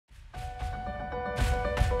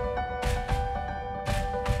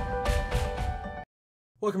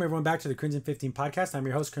Welcome everyone back to the Crimson 15 podcast. I'm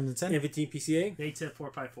your host, Crimson Sen. 15 PCA. ATIP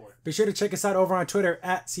 454. Be sure to check us out over on Twitter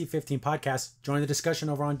at C15 Podcast. Join the discussion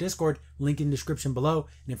over on Discord, link in the description below.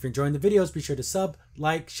 And if you're enjoying the videos, be sure to sub,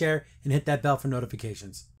 like, share, and hit that bell for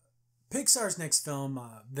notifications. Pixar's next film,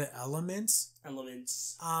 The Elements.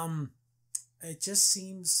 It just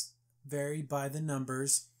seems very by the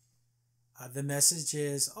numbers. The message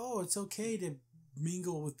is, it's okay to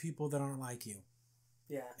mingle with people that aren't like you.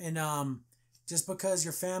 Yeah. And just because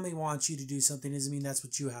your family wants you to do something doesn't mean that's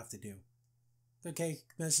what you have to do. Okay,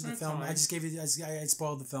 mention the film. Fine. I just gave you. I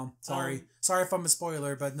spoiled the film. Sorry if I'm a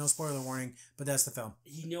spoiler, but no spoiler warning. But that's the film.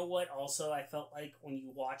 You know what? Also, I felt like when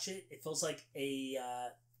you watch it, it feels like a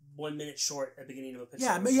 1 minute short at the beginning of a Pixar.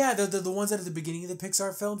 Yeah, but yeah, the ones that are at the beginning of the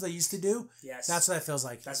Pixar films I used to do. Yes, that's what that feels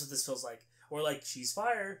like. That's what this feels like. Or like she's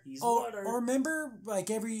fire, he's water. Or remember, like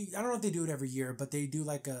I don't know if they do it every year, but they do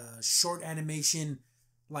like a short animation,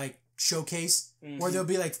 like showcase where there'll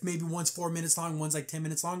be like maybe one's 4 minutes long, one's like 10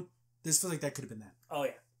 minutes long. This feels like that could have been that. Oh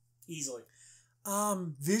yeah, easily.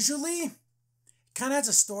 Visually, kind of has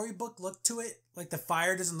a storybook look to it. Like the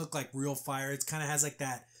fire doesn't look like real fire. It kind of has like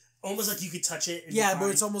that. Almost like you could touch it. Yeah, but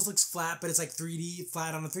it almost looks flat, but it's like 3D,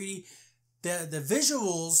 flat on a 3D. The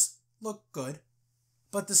visuals look good,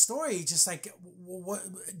 but the story just like, what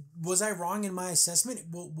was I wrong in my assessment?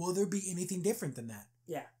 Will there be anything different than that?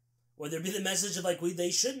 Yeah. Or there be the message of like they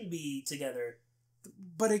shouldn't be together.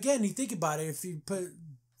 But again, you think about it, if you put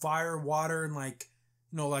fire, water, and like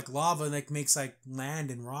lava, like makes like land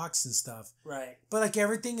and rocks and stuff. Right. But like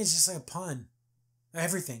everything is just like a pun.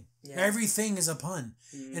 Everything. Yeah. Everything is a pun.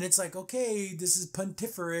 Mm-hmm. And it's like, okay, this is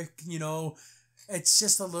pontiferous, it's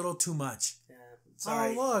just a little too much. Yeah.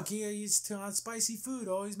 Sorry. Oh look, he's on spicy food.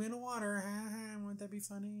 Oh, he's made of water. Wouldn't that be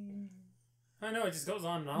funny? I know, it just goes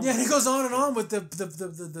on and on. Yeah, and it goes on and on with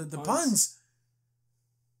the puns.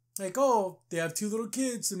 Like, they have two little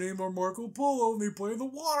kids. Their name are Marco Polo, and they play in the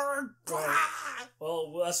water. Right.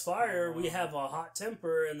 Well, us fire, we have a hot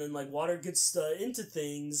temper, and then, like, water gets into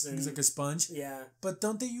things. And it's like a sponge. Yeah. But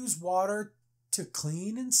don't they use water to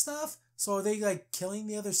clean and stuff? So are they, like, killing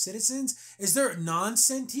the other citizens? Is there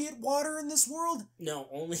non-sentient water in this world? No,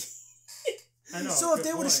 only... I know. So if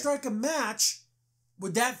they were to strike a match...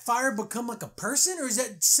 Would that fire become like a person, or is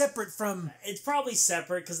that separate from... It's probably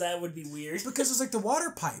separate, because that would be weird. Because it's like the water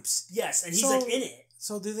pipes. Yes, and he's like in it.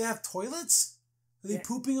 So do they have toilets? Are they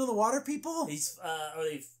pooping on the water people? Are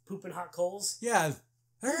they pooping hot coals? Yeah.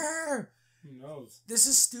 Who knows? This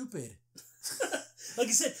is stupid. Like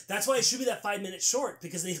I said, that's why it should be that 5 minute short,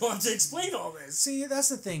 because they don't have to explain all this. See, that's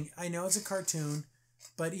the thing. I know it's a cartoon,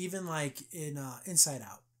 but even like in Inside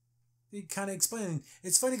Out, they kind of explain.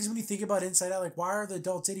 It's funny because when you think about Inside Out, like, why are the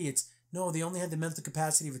adults idiots? No, they only have the mental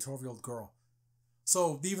capacity of a 12-year-old girl.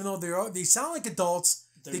 So even though they sound like adults,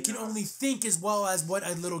 they can only think as well as what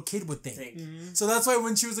a little kid would think. Mm-hmm. So that's why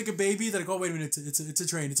when she was like a baby, they're like, oh, wait a minute, it's a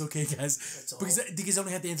train. It's okay, guys. Because they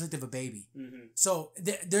only have the intellect of a baby. Mm-hmm. So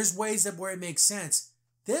there's ways where it makes sense.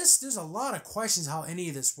 There's a lot of questions how any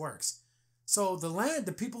of this works. So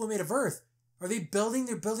the people who made of Earth, are they building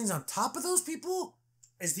their buildings on top of those people?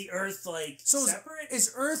 Is the Earth, separate?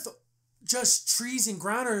 Is Earth just trees and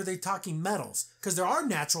ground, or are they talking metals? Because there are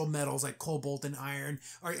natural metals like cobalt and iron.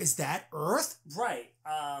 Or is that Earth? Right.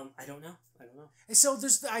 I don't know. And so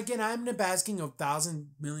I'm asking 1,000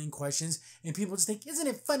 million questions, and people just think, isn't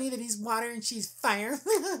it funny that he's water and she's fire?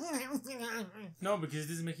 No, because it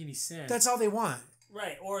doesn't make any sense. That's all they want.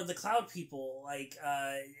 Right. Or the cloud people,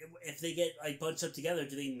 if they get bunched up together,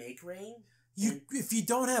 do they make rain? If you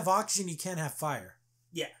don't have oxygen, you can't have fire.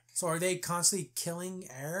 Yeah. So are they constantly killing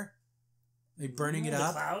air? Are they burning it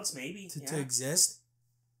up? The clouds, maybe. To exist?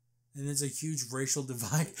 And there's a huge racial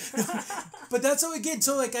divide. But that's how, again,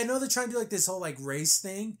 so I know they're trying to do this whole race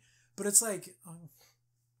thing, but it's like,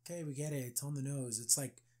 okay, we get it. It's on the nose. It's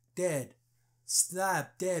like dead.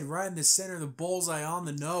 Slap, dead, right in the center of the bullseye on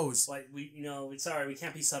the nose. Sorry, we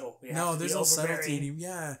can't be subtle. There's no subtlety anymore.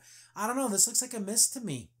 Yeah. I don't know. This looks like a miss to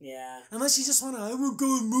me. Yeah. Unless you just want to, I will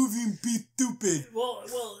go in a movie and be stupid. Well,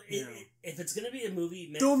 if it's going to be a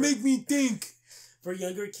movie... Don't make me think. For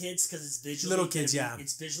younger kids, because it's visually... Little kids,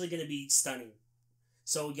 It's visually going to be stunning.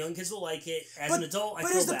 So young kids will like it. As an adult, I feel bad.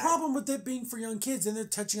 But here's the problem with it being for young kids, and they're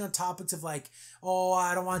touching on topics of I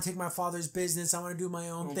don't want to take my father's business. I want to do my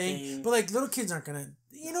own thing. But little kids aren't going to...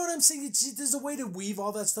 You know what I'm saying? There's a way to weave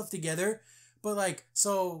all that stuff together. But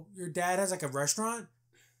so your dad has a restaurant...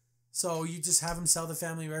 So you just have him sell the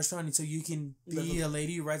family restaurant, and so you can be a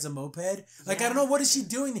lady who rides a moped. I don't know, what is she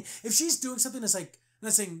doing? If she's doing something that's I'm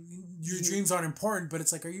not saying your dreams aren't important, but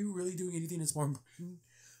it's are you really doing anything that's more important?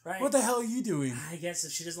 Right. What the hell are you doing? I guess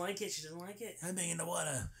if she doesn't like it, she doesn't like it. I'm in the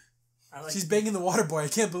water. She's banging the water boy. I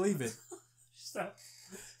can't believe it. Stop.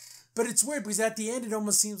 But it's weird because at the end it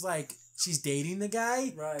almost seems like she's dating the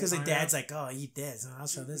guy. Right. Because the dad's like, oh, eat this. And I'll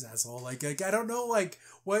show this asshole. Like I don't know like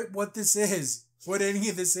what this is. What any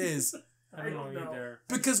of this is. I don't know either.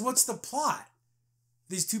 Because what's the plot?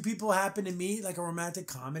 These two people happen to meet like a romantic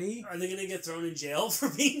comedy. Are they gonna get thrown in jail for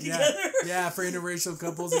being together? Yeah, for interracial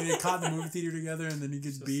couples and they get caught in the movie theater together and then he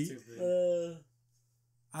gets beat.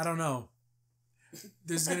 I don't know.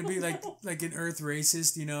 There's gonna be like an Earth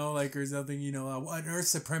racist, you know, like or something, you know, an Earth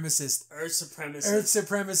supremacist. Earth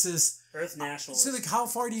supremacist. Earth nationalist. So like, how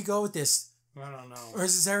far do you go with this? I don't know. Or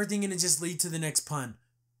is this everything gonna just lead to the next pun?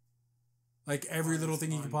 Like every little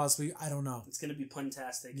thing you could possibly. I don't know. It's gonna be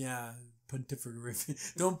puntastic. Yeah.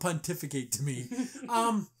 Don't pontificate to me.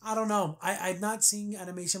 I don't know. I'm not seeing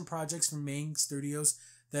animation projects from main studios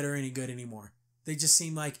that are any good anymore. They just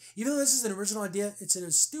seem like, even though this is an original idea, it's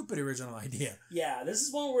a stupid original idea. Yeah, this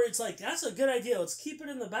is one where it's like, that's a good idea. Let's keep it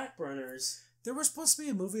in the back burners. There was supposed to be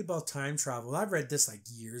a movie about time travel. I read this like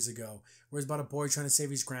years ago, where it's about a boy trying to save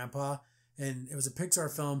his grandpa. And it was a Pixar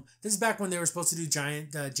film. This is back when they were supposed to do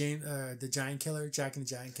the Giant Killer, Jack and the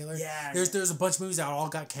Giant Killer. Yeah. There's a bunch of movies that all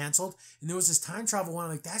got canceled, and there was this time travel one.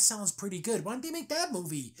 I'm like, that sounds pretty good. Why didn't they make that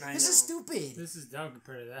movie? This is stupid. This is dumb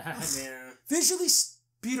compared to that. Yeah. Visually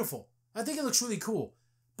beautiful. I think it looks really cool,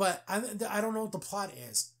 but I don't know what the plot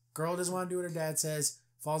is. Girl doesn't want to do what her dad says.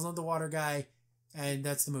 Falls in love with the water guy, and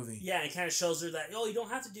that's the movie. Yeah, it kind of shows her that you don't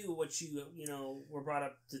have to do what you were brought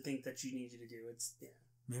up to think that you needed to do. It's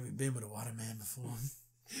Maybe been with a waterman before.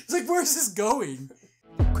 It's like, where's this going?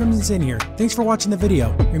 Crimson Sin here. Thanks for watching the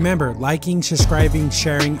video. Remember, liking, subscribing,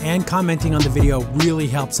 sharing, and commenting on the video really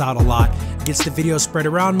helps out a lot. It gets the video spread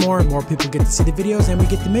around more people get to see the videos, and we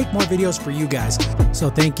get to make more videos for you guys. So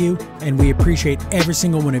thank you, and we appreciate every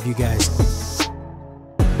single one of you guys.